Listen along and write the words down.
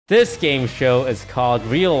This game show is called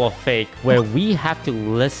Real or Fake, where we have to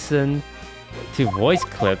listen to voice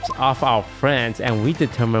clips of our friends and we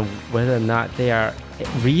determine whether or not they are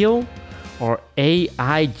real or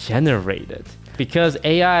AI generated. Because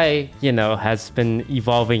AI, has been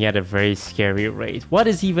evolving at a very scary rate. What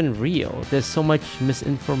is even real? There's so much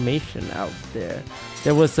misinformation out there.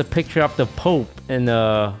 There was a picture of the Pope in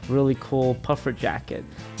a really cool puffer jacket,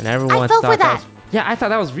 and everyone thought that was, yeah, I thought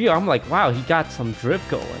that was real. I'm like, wow, he got some drip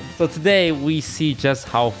going. So today we see just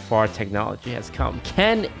how far technology has come.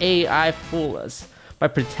 Can AI fool us by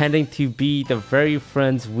pretending to be the very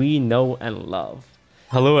friends we know and love?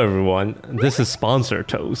 Hello everyone, this is Sponsor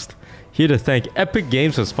Toast. Here to thank Epic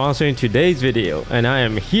Games for sponsoring today's video, and I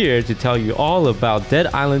am here to tell you all about Dead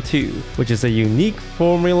Island 2, which is a unique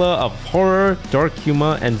formula of horror, dark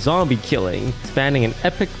humor, and zombie killing, spanning an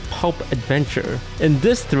epic pulp adventure. In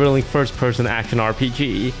this thrilling first-person action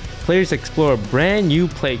RPG, players explore a brand new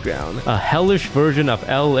playground, a hellish version of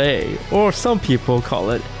LA, or some people call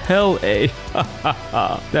it Hell A,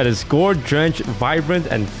 that is gore-drenched, vibrant,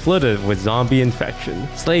 and flooded with zombie infection.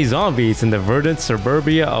 Slay zombies in the verdant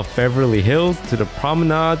suburbia of Beverly Hills to the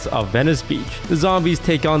promenades of Venice Beach. The zombies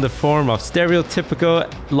take on the form of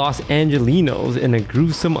stereotypical Los Angelinos in a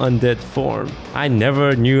gruesome undead form. I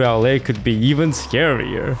never knew LA could be even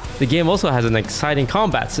scarier. The game also has an exciting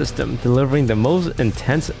combat system, delivering the most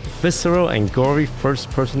intense, visceral, and gory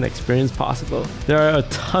first-person experience possible. There are a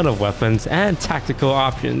ton of weapons and tactical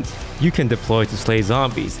options you can deploy to slay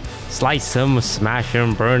zombies. Slice them, smash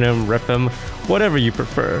them, burn them, rip them, whatever you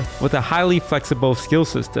prefer. With a highly flexible skill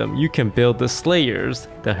system, you can build the Slayers,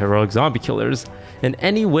 the heroic zombie killers, in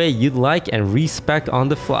any way you'd like and respec on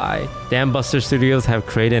the fly. Dambuster Studios have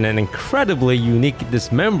created an incredibly unique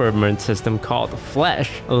dismemberment system called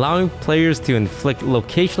Flesh, allowing players to inflict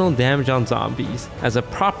locational damage on zombies. As a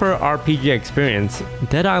proper RPG experience,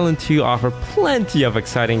 Dead Island 2 offers plenty of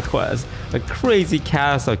exciting quests, a crazy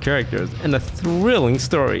cast of characters, and a thrilling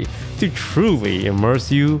story to truly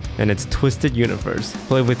immerse you in its twisted universe.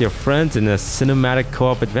 Play with your friends in a cinematic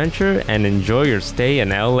co-op adventure and enjoy your stay in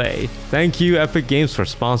LA. Thank you Epic Games for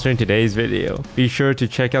sponsoring today's video. Be sure to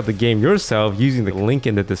check out the game yourself using the link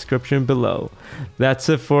in the description below. That's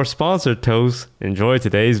it for Sponsor Toast. Enjoy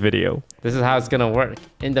today's video. This is how it's gonna work.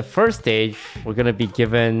 In the first stage, we're gonna be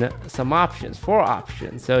given some options, 4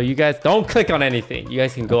 options. So you guys don't click on anything. You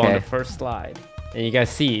guys can go on the first slide. And you guys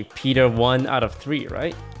see Peter 1 out of 3,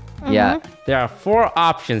 right? Yeah. There are 4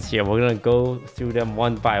 options here. We're gonna go through them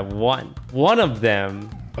one by one. One of them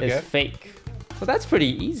is fake. So that's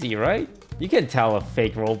pretty easy, right? You can tell a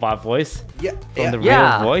fake robot voice from the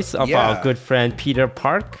real voice of our good friend Peter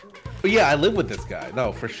Park. Yeah, I live with this guy.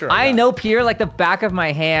 No, for sure. I know Peter like the back of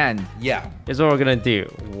my hand. Yeah. Here's what we're gonna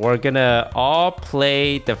do. We're gonna all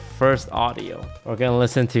play the first audio. We're gonna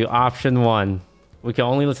listen to option 1. We can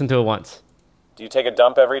only listen to it once. Do you take a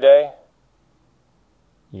dump every day?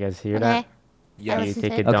 You guys hear that? Yeah. You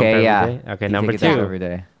take a dump every day? Okay, number 2. Every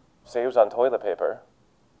day. Saves on toilet paper.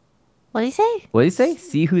 What did he say? What did he say?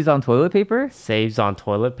 See who's on toilet paper? Saves on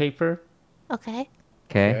toilet paper. Okay.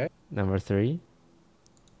 Okay. Number 3.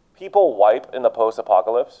 People wipe in the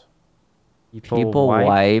post-apocalypse. People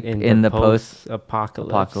wipe in the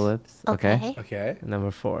post-apocalypse. Okay. Okay.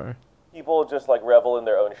 Number 4. People just like revel in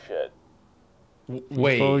their own shit.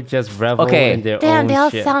 People just revel in their own shit. Damn, they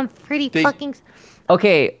all sound pretty fucking...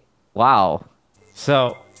 Okay. Wow.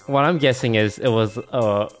 So what I'm guessing is it was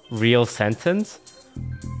a real sentence,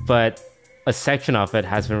 but a section of it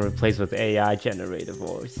has been replaced with AI generated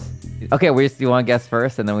voice. Okay, do you want to guess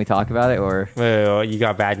first and then we talk about it, or? Wait, you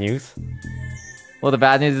got bad news? Well, the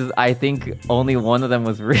bad news is I think only one of them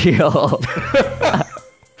was real. Do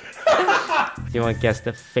you want to guess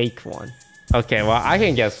the fake one? Okay, well, I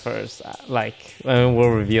can guess first. We'll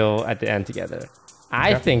reveal at the end together.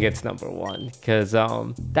 I think it's number 1 because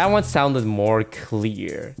that one sounded more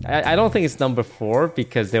clear. I don't think it's number 4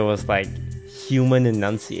 because there was like human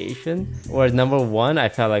enunciation, whereas number 1 I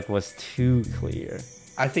felt like was too clear.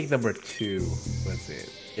 I think number 2 was it.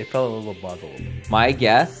 It felt a little muddled. My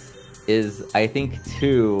guess is I think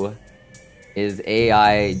 2 is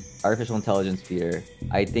AI, artificial intelligence Peter.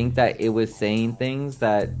 I think that it was saying things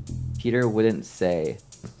that Peter wouldn't say.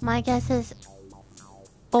 My guess is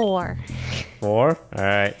 4. 4?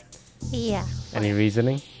 Alright. Yeah. Any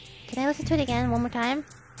reasoning? Can I listen to it again one more time?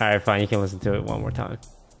 Alright, fine. You can listen to it one more time.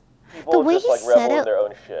 People The way just he like said revel it, in their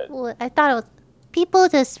own shit. well, I thought it was people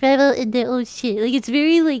just revel in their own shit. Like it's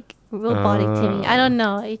very like robotic to me. I don't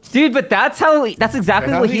know. It's... Dude, but that's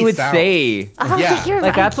exactly what he would say. Oh, Yeah.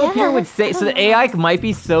 Like that's what Peter would say. So the AI might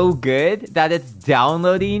be so good that it's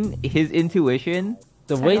downloading his intuition.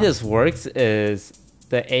 The way this works is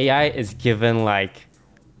the AI is given like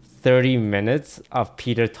 30 minutes of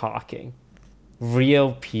Peter talking,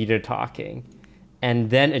 real Peter talking, and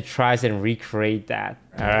then it tries and recreate that.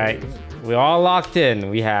 All right, we're all locked in.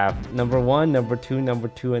 We have number 1, number 2, and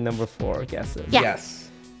number 4 guesses. Yeah. Yes.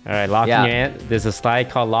 All right, there's a slide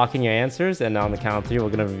called locking your answers, and on the count of 3, we're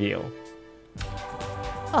gonna reveal.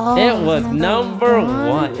 Oh, It was number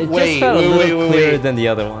 1. It just felt a little clearer than the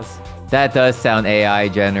other ones. That does sound AI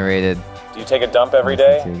generated. Do you take a dump every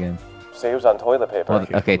day? 2 again. Saves on toilet paper. Well,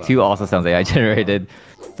 okay, 2 also sounds AI generated.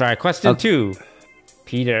 All right, question 2.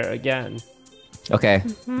 Peter again. Okay.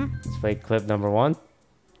 Let's play clip number 1.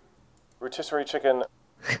 Rotisserie chicken.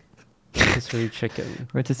 Rotisserie chicken.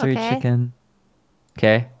 Rotisserie Okay. chicken.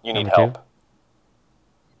 Okay. You need Number 2. help.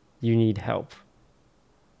 You need help.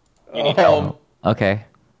 You need help. Okay.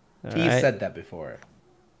 All He right. said that before.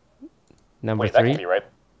 Number Wait, that 3. can't be right.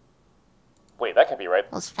 Wait, that can't be right.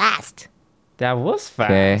 That was fast. That was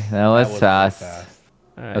fast. Okay. That was That fast. fast.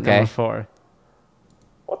 All right, Okay. Number 4.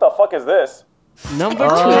 What the fuck is this? Number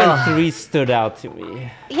 2 and 3 stood out to me.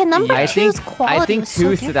 Yeah, number I two's think quality I think was so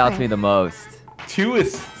 2 stood out to me different. the most. 2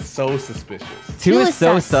 is so suspicious. 2 Two is is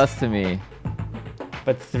so sus. sus to me.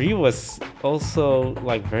 But 3 was also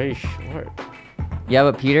like very short. Yeah,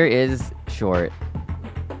 but Peter is short.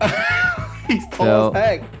 He's tall So-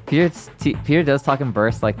 as heck. Peter does talk in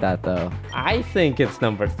bursts like that though. I think it's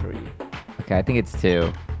number 3. Okay, I think it's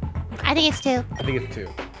 2. I think it's 2. I think it's 2.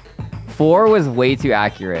 4 was way too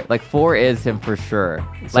accurate. Like 4 is him for sure.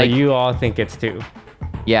 So Like you all think it's 2.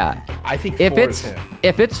 yeah. I think If 4 it's is him.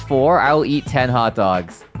 if it's 4, I will eat 10 hot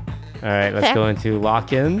dogs. All right, let's Okay. go into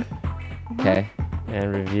lock in Okay.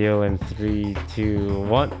 and reveal in 3, 2,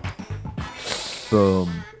 1. Boom.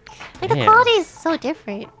 Like, the Damn. quality is so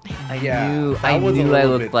different. I Yeah, knew that I was a knew I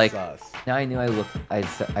little looked bit like sus. now I knew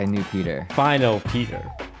I knew Peter. Final Peter.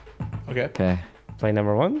 Okay. Okay. Play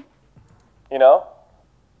number 1. You know?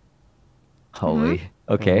 Holy.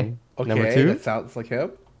 Okay. Okay, Number 2. that sounds like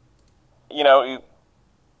him. You know, you,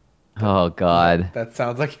 Oh god. That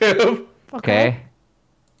sounds like him. Okay.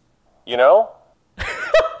 you know?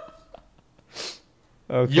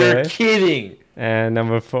 Okay. You're kidding. And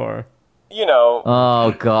number 4. You know.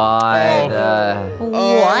 Oh god.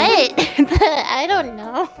 What? I don't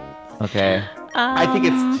know. Okay. I think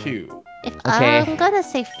it's 2. If Okay. I'm gonna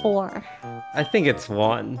say 4. I think it's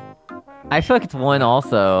 1. I feel like it's 1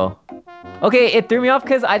 also. Okay, it threw me off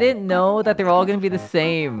because I didn't know that they're all gonna be the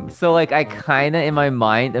same. So like I kinda in my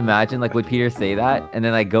mind imagine like would Peter say that? And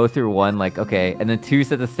then I go through 1 like okay, and then 2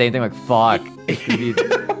 said the same thing like fuck. It's gonna be-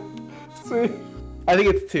 See? I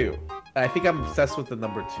think it's 2. I think I'm obsessed with the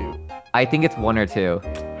number 2. I think it's 1 or 2.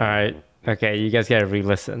 All right. Okay, you guys gotta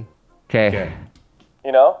re-listen. Okay. Okay.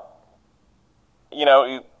 You know? You know,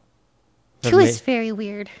 you, 2 is very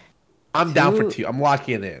weird. I'm down for 2. 2. I'm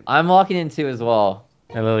locking it in. I'm walking in 2 as well.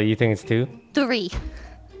 And Lily, you think it's 2? 3.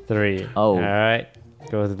 3. Oh. All right.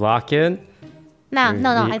 Go with lock in. No.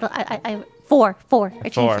 Reveal- I 4. 4. I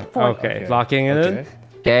changed 4. it. 4. Okay. Locking it in.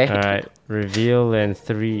 Okay. All right. Reveal in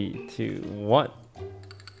 3, 2, 1.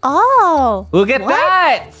 Oh. Look at What?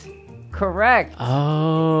 that! Correct.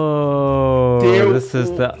 Oh, There- this is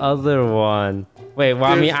the other one. Wait,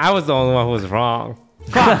 well, I mean, I was the only one who was wrong.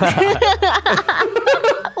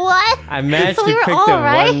 What? I managed So to we were pick all the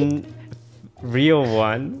right? one real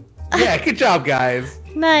one. Yeah, good job, guys.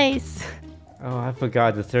 Nice. Oh, I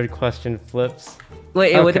forgot. The third question flips.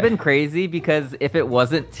 Wait, it would have Okay. been crazy because if it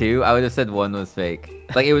wasn't 2, I would have said 1 was fake.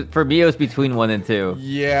 Like it was for me, it was between 1 and 2.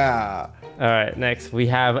 Yeah. All right, next we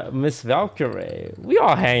have Miss Valkyrie. We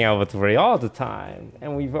all hang out with Ray all the time,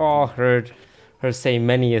 and we've all heard her say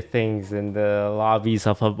many things in the lobbies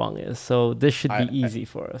of Among Us, so this should be easy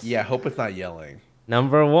for us. Yeah, hope it's not yelling.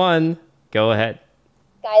 Number 1, go ahead.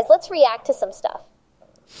 Guys, let's react to some stuff.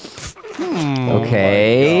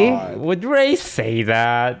 Okay. God. Would Ray say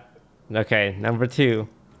that? Okay, number 2.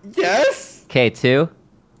 Yes? Okay, 2.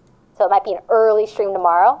 So it might be an early stream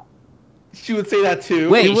tomorrow. She would say that too.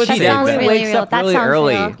 Wait, would she say that. definitely Really wakes real. up That really sounds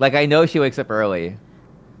early. real. Like I know she wakes up early.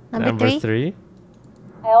 Number 3. 3.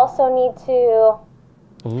 I also need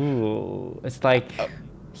to... Ooh, it's like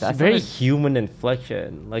That's very not a- human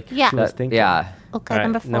inflection, like Yeah. she was thinking. Yeah. Okay, All right,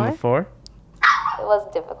 number 4. Number 4. It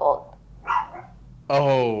was difficult.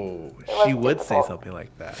 Oh, she was would say difficult. something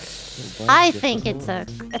like that. I think it's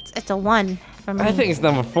a 1 for me. I think it's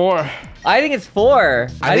number 4. I think it's 4.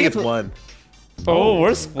 I think it's 1. Oh,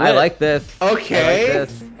 we're split. I like this. Okay. I like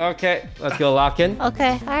this. Okay, let's go lock in.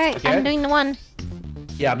 Okay, all right. Okay. I'm doing the 1.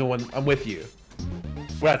 Yeah, I'm the one. I'm with you.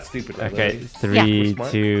 We're not stupid. though, Okay, Lily. 3, We're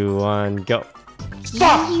smart. 2, 1, go.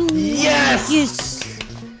 Fuck! Yes! Yes.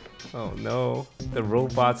 Oh no, the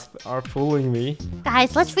robots are fooling me.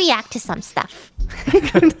 Guys, let's react to some stuff.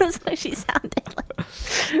 That's how she sounded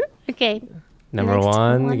like. Okay. Number Next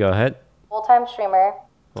one, go ahead. Full-time streamer.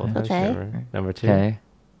 Full-time Okay. streamer. Number two. Okay.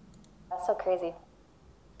 That's so crazy.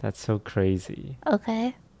 That's so crazy.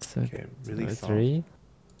 Okay. Okay, really Number soft. three.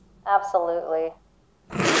 Absolutely.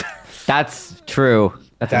 That's true.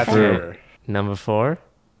 That's true. her. Number four.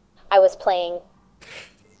 I was playing.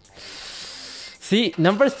 See,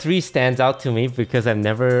 number three stands out to me because I've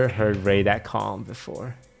never heard Ray that calm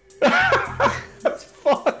before. That's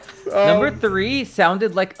fucked. Number 3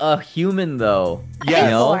 sounded like a human though. Yeah. You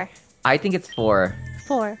know? 4. I think it's 4.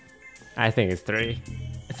 4. I think it's three.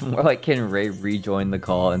 It's more like, can Ray rejoin the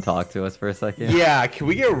call and talk to us for a second? Yeah, can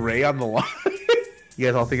we get Ray on the line? You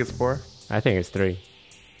guys all think it's 4? I think it's three.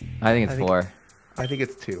 I think it's 4. I think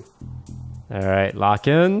it's 2. All right, lock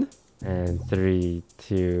in. And 3,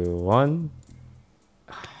 2, 1.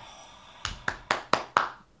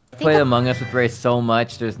 I played Among Us with Ray so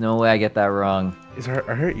much, there's no way I get that wrong.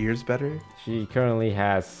 Are her ears better? She currently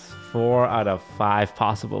has 4 out of 5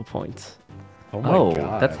 possible points. Oh my Oh,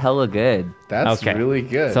 god. that's hella good. That's Okay. really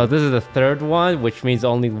good. So this is the third one, which means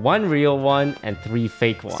only 1 real one and 3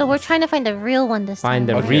 fake ones. So we're trying to find the real one this Find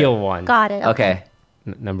the time. Okay. real one. Got it. Okay.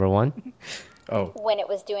 Number 1. oh, When it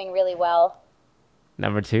was doing really well.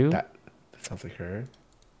 Number 2. that sounds like her.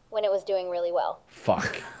 When it was doing really well.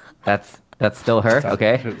 Fuck. That's still her.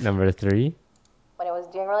 Okay. Number 3. When it was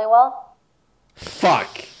doing really well.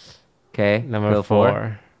 Fuck. Okay. Number Go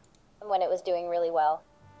 4. And when it was doing really well.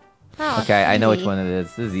 Oh, Okay, I know which easy. one it is.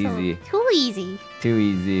 This is easy. Too easy. Too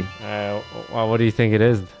easy. Well, what do you think it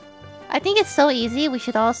is? I think it's so easy. We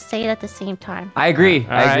should all say it at the same time. I agree.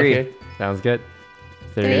 All I right, agree. okay. Sounds good.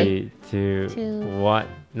 3, 2, Two. 1.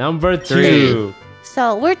 Number 2. 3.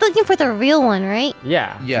 So we're looking for the real one, right?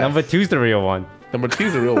 Yeah. Yes. Number 2's the real one. Number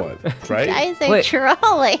 2's the real one, right? Guys are Wait.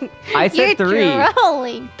 trolling. I said You're 3.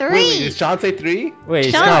 trolling. 3. Wait, did Sean say 3? Wait,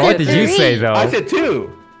 Sean Scott, what said did you 3. say though? I said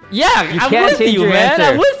 2. yeah, I'm can't with change you, your man. answer.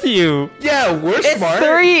 I'm with you. Yeah, we're It's smart.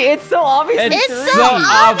 3. It's so obvious. It's It's so so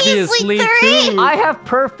obviously 3. I have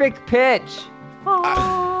perfect pitch. You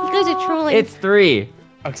guys are trolling. It's 3.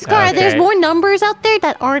 Okay. Scar, there's Okay. more numbers out there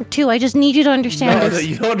that aren't 2. I just need you to understand No, this.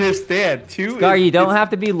 you don't understand. 2 Scar, is, you don't is-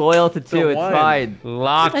 have to be loyal to 2. It's one. fine.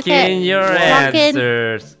 Lock Okay, in your lock in.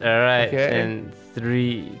 answers. All right. Okay. And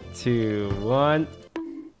 3, 2, 1.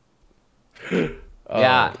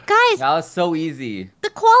 Yeah. Guys, That was so easy. the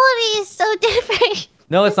quality is so different.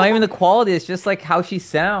 No, it's not even the quality. It's just like how she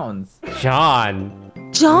sounds. Sean.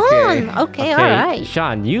 John. Okay, all right.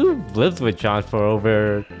 Sean, you lived with John for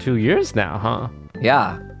over 2 years now, huh?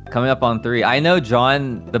 Yeah. Coming up on 3. I know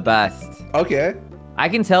John the best. Okay. I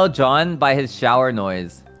can tell John by his shower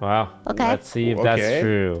noise. Wow. Okay. Let's see if Okay. that's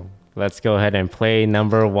true. Let's go ahead and play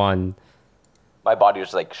number 1. My body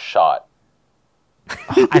was like shot.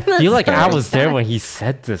 I feel like I so was there sad. when he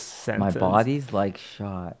said this My sentence. body's like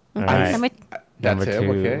shot. All Okay, right. number That's Number him,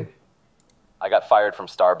 2. okay. I got fired from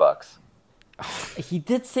Starbucks. He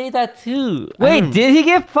did say that too. I Wait, don't- did he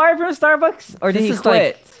get fired from Starbucks? Or did this he is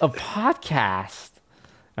quit? like a podcast.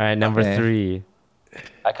 All right, number Okay. 3.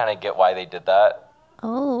 I kind of get why they did that.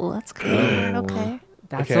 Oh, that's good. Okay.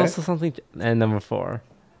 That's Okay. also something. And number 4.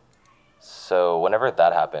 So whenever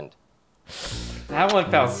that happened, That one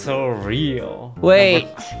felt so real. Wait,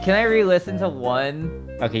 can I re-listen to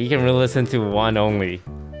 1? Okay, you can re-listen to 1 only.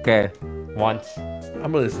 Okay. I'm Once. gonna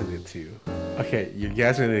listen to 2. Okay, you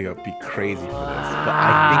guys are gonna go be crazy for this, but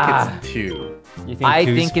I think it's 2. You think I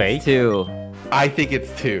 2's think fake? it's 2. I think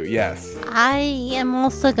it's 2. Yes. I am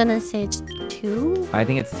also gonna say it's 2. I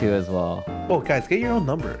think it's 2 as well. Oh, guys, get your own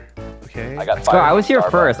number. Okay. I got fired. Scar, I from was here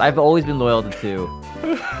Starbucks. first. I've always been loyal to 2.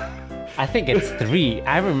 I think it's 3.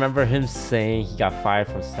 I remember him saying he got fired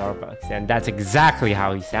from Starbucks, and that's exactly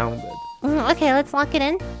how he sounded. Okay, let's lock it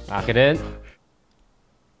in. Lock it in.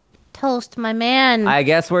 Toast, my man. I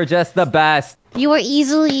guess we're just the best. You were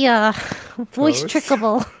easily voice Toast.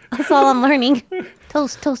 trickable. That's all I'm learning.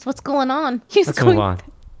 Toast, what's going on? He's Let's going. move on.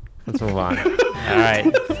 Let's move on. All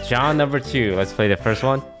right, John number 2. Let's play the first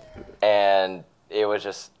one. And it was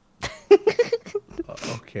just,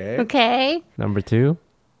 Okay. Okay. Number 2.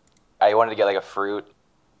 I wanted to get like a fruit.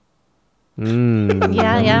 Yeah. Number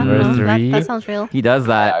no, 3. that sounds real. He does I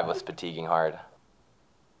that. was fatiguing hard.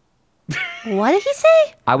 What did he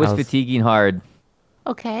say? I was I was- fatiguing hard.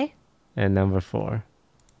 Okay. And number 4.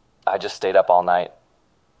 I just stayed up all night.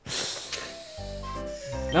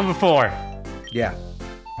 Number 4. Yeah.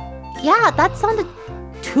 Yeah, that sounded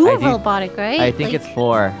too I think- robotic, right? I think Like- it's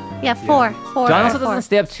 4. Yeah, 4. 4. John also 4. doesn't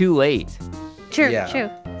stay up too late. True, Yeah. true.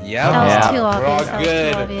 Yeah. That was Yeah. too We're all obvious. That was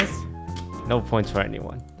good. too obvious. No points for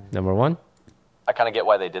anyone. Number 1. I kind of get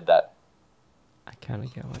why they did that. I kind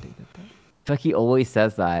of get why they did that. I feel like he always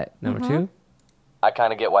says that. Number 2. I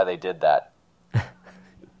kind of get why they did that. Are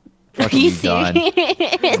Fucking you John.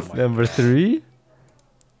 serious? Number 3.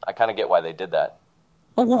 I kind of get why they did that.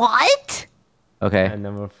 What? Okay. And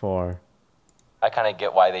number 4. I kind of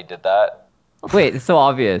get why they did that. Wait, it's so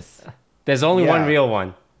obvious. There's only Yeah. one real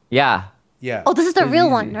one. Yeah. Yeah. Oh, this is the real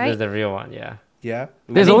one, There's right? the real one, yeah. Yeah.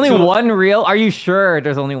 There's think only two- one real? Are you sure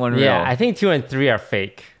there's only one real? Yeah, I think 2 and 3 are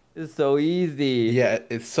fake. It's so easy. Yeah,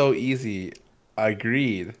 it's so easy.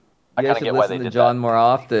 Agreed. I You kind guys of should get why listen they to did John that. more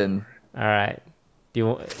often. All right.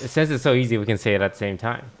 Since it's so easy, we can say it at the same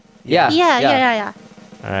time. Yeah. Yeah.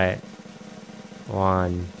 All right.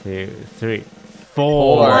 1, 2, 3,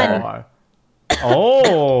 4. 4.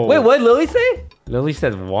 Oh. Wait, what did Lily say? Lily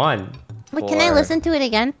said 1. Wait, can I 4. listen to it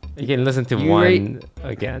again? You can listen to You 1 rate-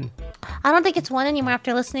 again. I don't think it's 1 anymore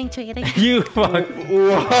after listening to it again. You fuck.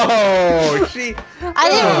 Whoa! She. I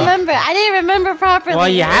didn't remember. I didn't remember properly. Well,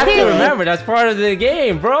 you have to remember that's part of the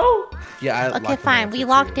game, bro. Yeah. Okay, fine. We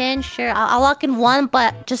locked in. Sure, I'll lock in 1,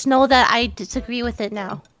 but just know that I disagree with it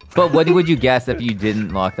now. But what would you guess if you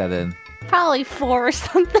didn't lock that in? Probably 4 or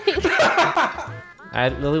something.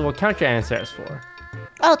 Lily, we'll count your answer as 4.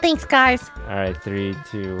 Oh, thanks, guys. All right, 3,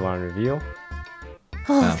 2, 1, reveal.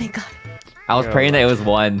 Oh, thank God. I was praying that it was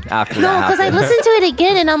 1 after No, that because I happened. listened to it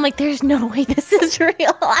again and I'm like, there's no way this is real.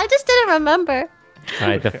 I just didn't remember. All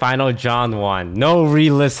right, the final John one. No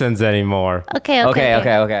re-listens anymore. Okay.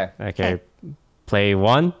 Okay. Play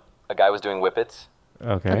 1. A guy was doing whippets.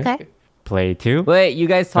 Okay. Okay. Play 2. Wait, you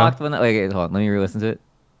guys talked when... Wait, hold on. Let me re-listen to it.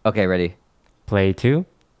 Okay, ready. Play 2.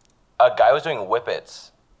 A guy was doing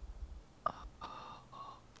whippets.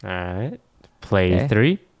 All right. Play Okay.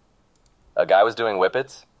 3. A guy was doing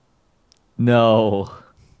whippets. No.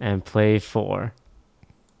 And play 4.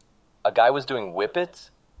 A guy was doing whippets.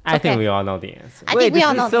 I think Okay. we all know the answer. I Wait, think we this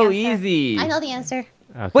all is know so the answer. easy. I know the answer.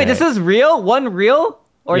 Okay. Wait, this is real? 1 real?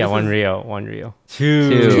 Or yeah, this one is... real, 1 real.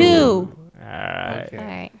 2. 2. All right. Okay. All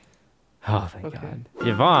right. Oh, thank God.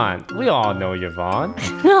 Yvonne. We all know Yvonne.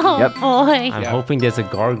 Oh, Yep. boy. I'm Yeah. hoping there's a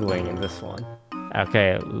gargling in this one.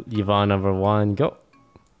 Okay, Yvonne number 1, go.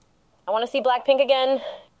 I want to see Blackpink again.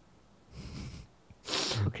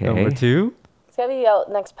 Okay. Number 2. It's gotta be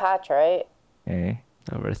out next patch, right? Okay.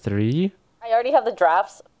 Number 3. I already have the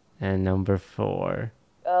drafts. And number 4.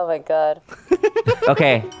 Oh my god.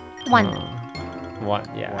 Okay. 1.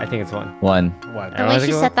 1. Yeah, I think it's 1. 1. What? The way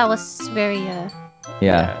she said that was very,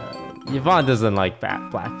 Yeah. Yvonne doesn't like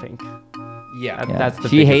Blackpink. Yeah. Yeah. That's the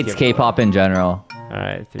She biggest hates giveaway. K-pop in general.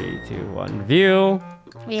 Alright, 3, 2, 1, review.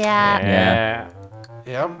 yeah. Yeah.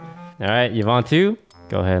 Yep. Alright, Yvonne 2.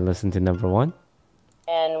 Go ahead and listen to number 1.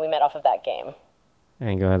 And we met off of that game.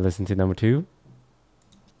 And go ahead and listen to number 2.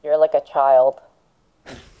 You're like a child.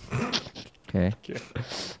 Okay.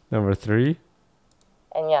 Number 3.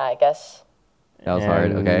 And yeah, I guess That was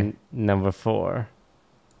hard. and Okay. Number 4.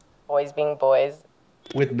 boys being boys.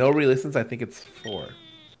 With no re-listens, I think it's 4.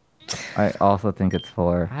 I also think it's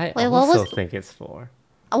 4. I Wait, what also was- think it's 4.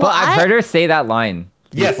 Well, But I've heard her say that line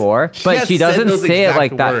Yes, before, she but has she said doesn't those say it exact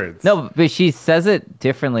like that. words. No, but she says it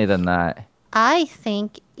differently than that. I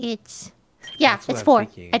think it's... Yeah, That's what it's I'm 4.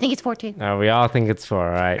 thinking. I think it's 4 too. We all think it's 4,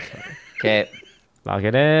 alright. Okay. Lock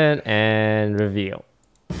it in and reveal.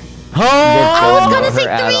 I was gonna say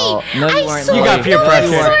 3. No, you I weren't. swear- You got peer No, I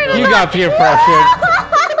swear pressure. to You God. got peer pressure.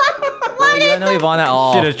 You don't know Yvonne at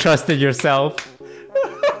all. Should have trusted yourself.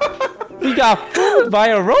 We got fooled by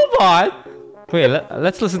a robot. Wait,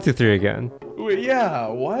 let's listen to 3 again. Wait, yeah.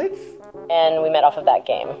 What? And we met off of that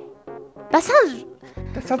game. That sounds...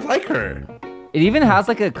 That sounds like her. It even has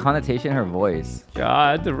like a connotation in her voice.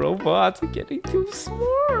 God, the robots are getting too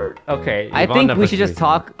smart. Okay, I Yvonne think number we should just 3.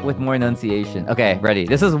 talk with more enunciation. Okay, ready.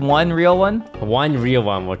 This is 1 real one. 1 real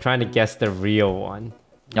one. We're trying to guess the real one.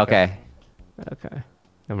 Okay. Okay.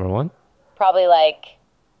 Number 1. Probably like,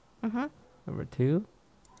 Number 2.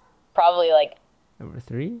 probably like, Number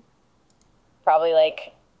 3. probably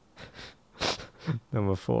like,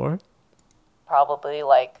 Number 4. probably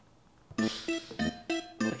like.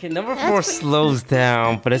 Okay, number 4 slows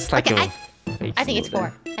down, but it's like Okay, a fake I think it's slow 4.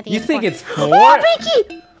 down. I think You it's think 4. it's 4? Oh,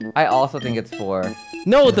 Ricky! I also think it's 4.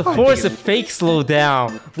 No, the 4 is a fake slow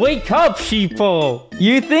down. Wake up, sheeple!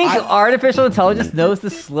 You think artificial intelligence knows to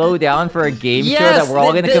slow down for a game show that we're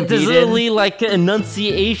all gonna compete there's in? literally like an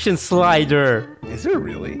enunciation slider. Is there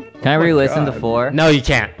really? Can I re-listen to God. 4? No, you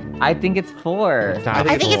can't. I think it's 4. It's not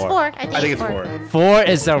I think it's 4. I I think it's 4. 4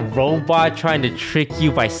 is a robot trying to trick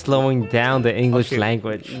you by slowing down the English Okay,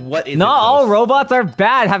 language. What is Not it, all Toast? robots are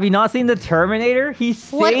bad. Have you not seen the Terminator? He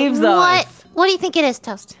saves us. What do you think it is,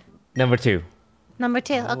 Toast? Number 2. Number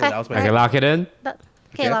 2. Oh, Okay. that was my Okay, lock it in. Okay,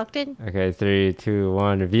 Okay. locked in. Okay, 3, 2,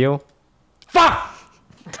 1, reveal. Fuck!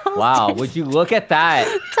 Wow, would you look at that?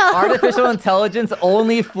 Artificial intelligence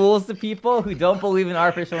only fools the people who don't believe in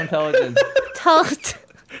artificial intelligence. Toast.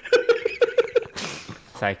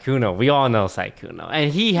 Sykkuno. We all know Sykkuno.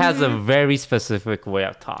 And he has a very specific way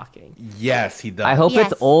of talking. Yes, he does. I hope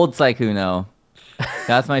Yes. it's old Sykkuno.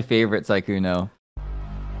 That's my favorite Sykkuno.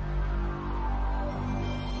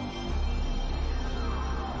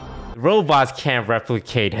 Robots can't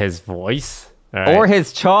replicate his voice. all Or right?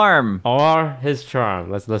 his charm. Or his charm.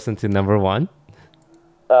 Let's listen to number 1.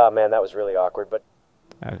 Oh man, that was really awkward. But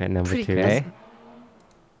Okay, number Pretty 2. Okay.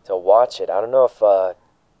 to watch it, I don't know if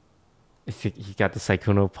He got the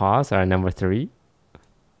Sykkuno pause. All right, number 3.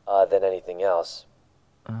 than anything else.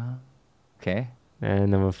 Okay.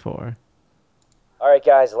 And number 4. All right,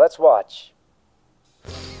 guys, let's watch.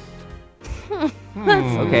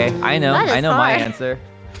 Okay, I know. That is I know my hard. answer.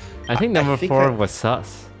 I think number think 4 that- was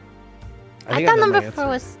sus. I think thought know my number 4 answer.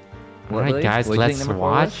 was. All right, Really? guys, What do you think let's number 4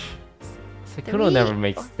 was? watch. Sykkuno 3. never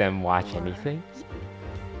makes them watch anything.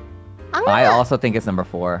 I'm I gonna- also think it's number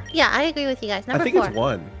 4. Yeah, I agree with you guys. I Number think 4. it's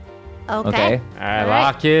 1. Okay. Okay. All right, All right.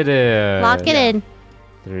 lock it in. Lock it in.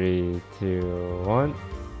 3, 2, 1.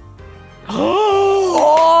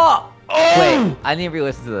 Oh! Wait, I need to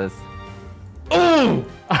re-listen to this.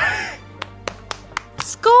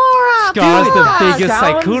 Score up! Scar's the that biggest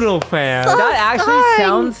sounds Sykkuno fan. so- That actually scarring.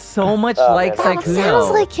 sounds so much Oh, like man, That Sykkuno. sounds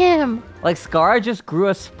like him. Like Scar just grew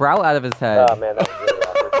a sprout out of his head. Oh man, that was really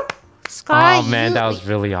awkward. Scar, Oh man, you- that was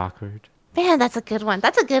really awkward. Man, that's a good one.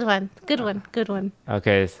 That's a good one. Good one. Good one.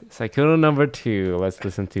 Okay, Sykkuno number 2. Let's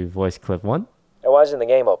listen to voice clip 1. I was in the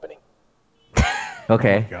game opening.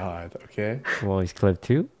 Okay. God, okay. Voice clip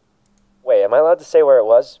 2. Wait, am I allowed to say where it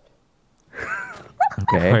was?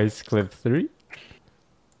 Okay. Voice clip 3.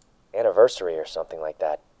 Anniversary or something like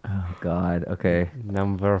that. Oh God. Okay.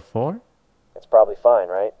 Number 4. It's probably fine,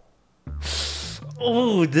 right?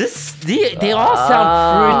 Oh, they all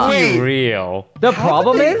sound pretty real. The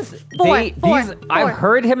problem is, Four, they, four, these, four. I've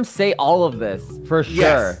heard him say all of this for sure.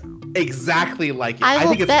 Yes, exactly like it. I I will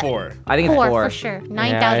think it's bet- 4. I think it's 4. for sure. 9,000%.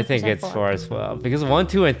 Yeah, I think it's 4 as well. Because 1,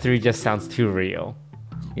 2, and 3 just sounds too real.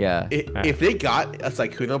 Yeah. If they got a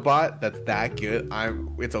Sykkuno bot that's that good,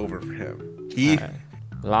 it's over for him. He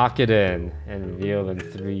Lock it in and reveal in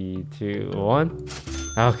 3, 2, 1.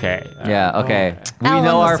 Okay. Yeah. Okay. We That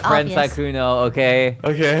know one our was friend obvious. Sykkuno. Okay.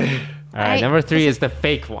 okay. All right, Alright, number 3 is the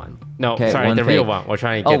fake one. No, Okay, sorry, one the real fake. one. We're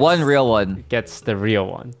trying to Oh, get one real one. gets the real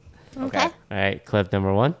one. Okay. All right, clip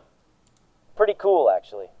number 1. Pretty cool,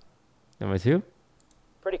 actually. Number 2.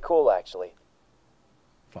 Pretty cool, actually.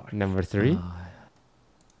 Fuck. Number 3.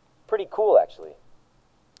 Pretty cool, actually.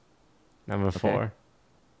 Number 4.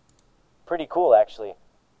 Pretty cool, actually.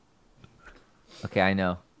 Okay, I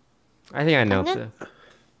know. I think I know Okay. too.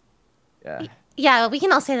 Yeah. Yeah, we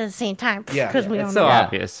can all say it at the same time. Yeah, Because yeah, we don't It's so know. Yeah.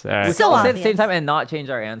 obvious. All We right. can So all say it at the same obvious. time and not change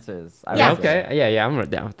our answers. I Yeah. would say. Okay. Yeah, I'm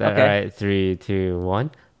down with that. Okay. All right. 3, 2,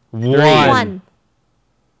 1. 1.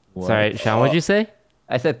 What? Sorry, Sean. What'd you say?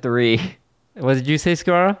 I said 3. What did you say,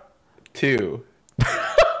 Skara? 2.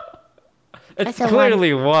 It's said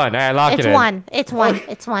clearly 1. All right, lock It's it in. 1. It's 1.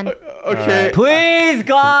 It's 1. Okay. Please,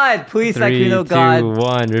 God. Please, 3, Sykkuno, 2, God.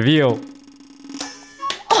 1. Reveal.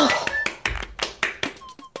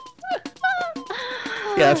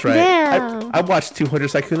 Yeah, that's right. Damn. I watched 200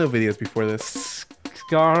 Sykkuno videos before this.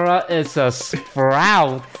 Skara is a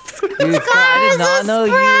sprout. Dude, I did not know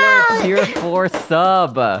you were a tier 4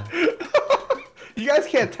 sub. You guys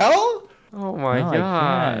can't tell? Oh my No, I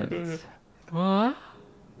god. can't. What?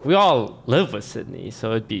 We all live with Sydney,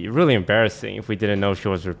 so it'd be really embarrassing if we didn't know she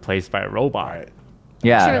was replaced by a robot. Alright.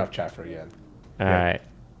 Yeah. Turn off chat for again. All right.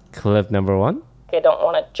 Clip number 1. I don't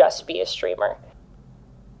want to just be a streamer.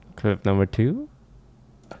 Clip number 2.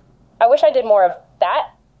 I wish I did more of that.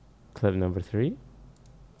 Clip number 3.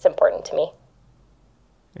 It's important to me.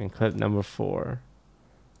 And clip number 4.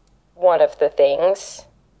 One of the things.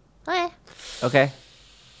 Okay. Okay.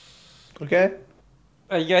 Okay?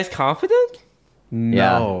 Are you guys confident?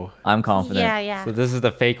 No. I'm confident. Yeah, yeah. So this is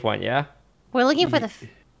the fake one, yeah? We're looking for the.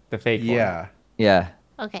 The fake one. Yeah. Yeah.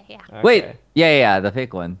 Okay, yeah. Okay. Wait. Yeah, the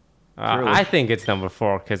fake one. I think it's number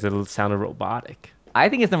 4 because it sounded robotic. I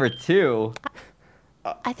think it's number 2.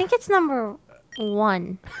 I think it's number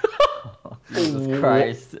 1. Jesus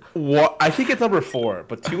Christ. What? I think it's number 4,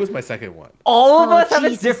 but 2 is my second one. All of Oh, us have a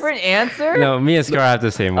Jesus. different answer? No, me and Scar have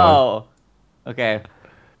the same one. Oh. Okay.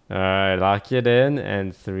 All right, lock it in.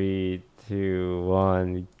 And 3, 2,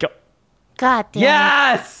 1, go. God damn.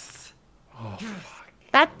 Yes!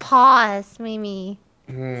 That pause made me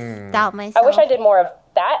doubt myself. I wish I did more of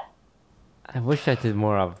that. I wish I did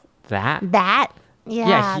more of that. That?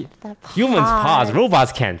 Yeah. the Humans pause.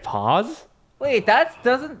 Robots can't pause. Wait, that's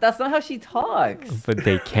not how she talks. But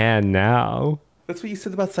they can now. That's what you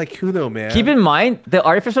said about Sykkuno, man. Keep in mind, the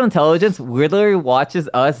artificial intelligence literally watches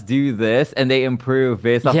us do this, and they improve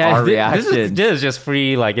based off our reactions. This is just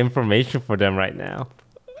free like information for them right now.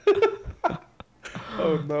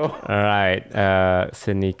 Oh no. All right,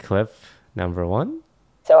 Sydney clip number 1.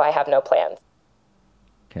 So I have no plans.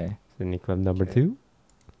 Okay. Sydney clip number 2.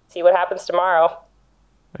 See what happens tomorrow. All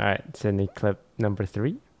right, Sydney clip number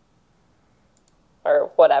 3.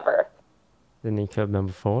 Or whatever. Sydney clip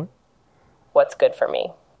number 4. What's good for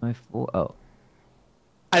me. Oh.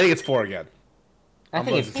 I think it's 4 again. I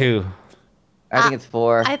think it's 2. I think it's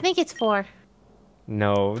 4. I think it's 4.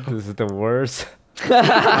 No, this is the worst.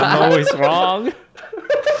 I'm always wrong.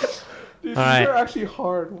 Dude, All right. these are actually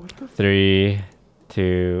hard. What the 3,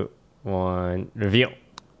 2, 1, reveal.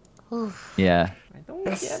 Oof. Yeah. I don't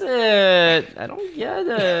get it. I don't get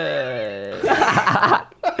it.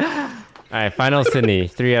 All right, final Sydney,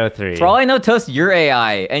 3 out of 3. For all I know, Toast, you're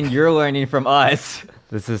AI, and you're learning from us.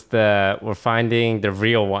 This is we're finding the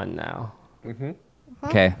real one now.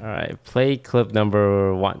 Okay. All right, play clip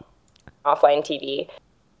number 1. Offline TV.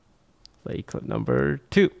 Play clip number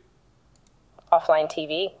 2. Offline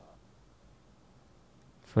TV.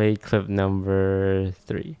 Play clip number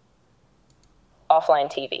 3. Offline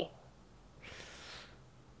TV.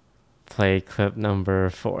 Play clip number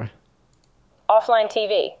 4. Offline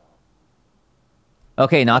TV.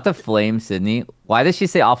 Okay, not to flame Sydney. Why does she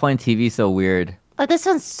say offline TV so weird? Oh, this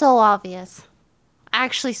one's so obvious.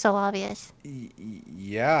 Actually, so obvious.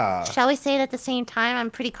 Yeah. Shall we say it at the same time? I'm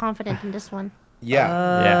pretty confident in this one.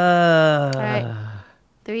 Yeah. All right.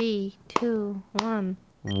 3, 2, 1.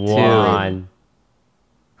 1.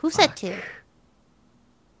 Who said 2?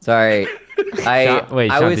 Sorry. Wait, I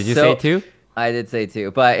Sean, was did you say 2? I did say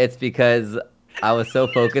 2, but it's because I was so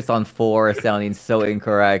focused on 4 sounding so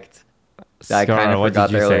incorrect that I kind Scar, of what forgot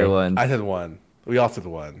did the you earlier say? ones. I said 1. We all said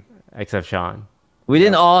 1. Except Sean. We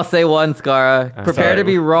didn't all say 1, Scara. I'm Prepare sorry. to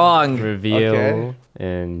be wrong. Reveal Okay.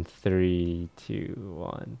 in 3, 2,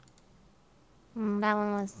 1. That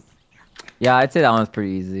one was. Yeah, I'd say that one's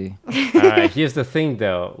pretty easy. All right, here's the thing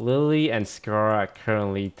though. Lily and Scar are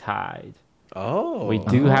currently tied. Oh. We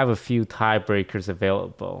do have a few tiebreakers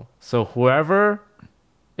available. So whoever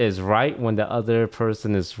is right when the other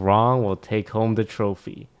person is wrong will take home the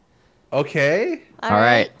trophy. Okay. All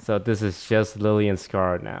right. So this is just Lily and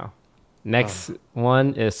Scar now. Next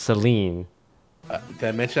one is Celine. Did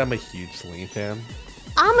I mention I'm a huge Celine fan?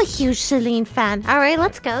 I'm a huge Celine fan. All right,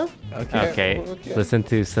 let's go. Okay, listen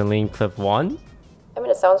to Celine clip 1. I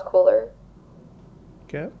mean, it sounds cooler.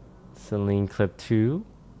 Okay. Celine clip 2.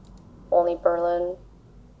 Only Berlin.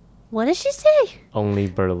 What did she say? Only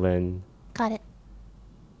Berlin. Got it.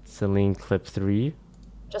 Celine clip 3.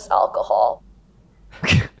 Just alcohol.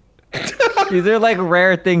 These are like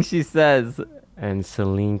rare things she says. And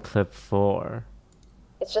Celine clip 4.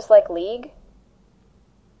 It's just like League.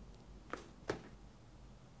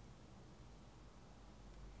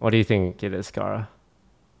 What do you think it is, Cara?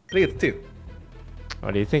 I think it's 2.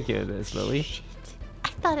 What do you think it is, Lily? I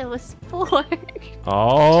thought it was 4.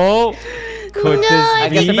 Oh! Could No, this I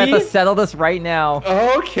guess I'm about to be? settle this right now.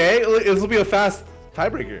 Okay. This will be a fast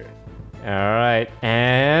tiebreaker. Alright,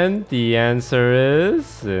 and the answer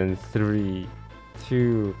is in 3,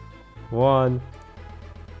 2, 1.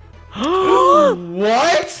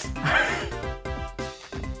 What?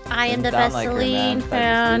 I am the Sound best like her, Celine man. That just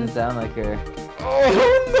fan. didn't sound like her.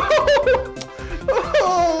 Oh no!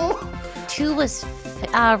 Oh. 2 was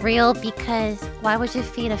real because why would you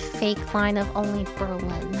feed a fake line of only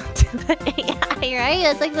Berlin to the AI, right?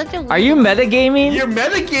 It's like such a weird... Are you metagaming? You're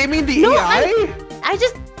metagaming the No, AI? I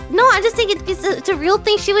just think it's a real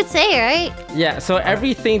thing she would say, right? Yeah, so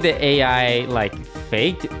everything the AI like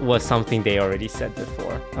faked was something they already said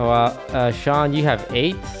before. Well, Sean, you have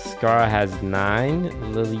 8. Scar has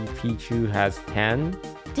 9. Lily Pichu has 10.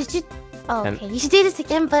 Did you... Oh, And- okay. You should do this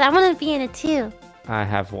again, but I'm gonna be in it too. I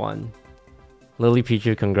have 1. Lily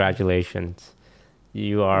Pichu, congratulations.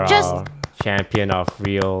 You are Just- our champion of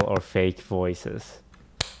real or fake voices.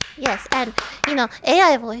 Yes, and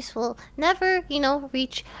AI voice will never,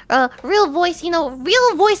 reach real voice.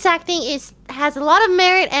 Real voice acting has a lot of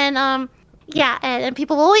merit, and yeah, and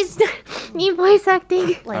people always need voice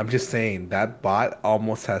acting. I'm just saying, that bot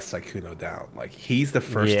almost has Sykkuno down. Like, he's the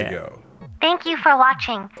first to go. Thank you for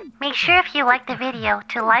watching. Make sure if you liked the video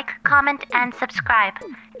to like, comment, and subscribe.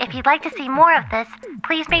 If you'd like to see more of this,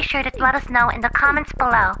 please make sure to let us know in the comments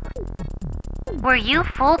below. Were you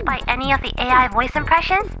fooled by any of the AI voice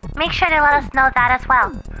impressions? Make sure to let us know that as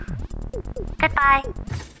well.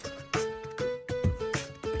 Goodbye.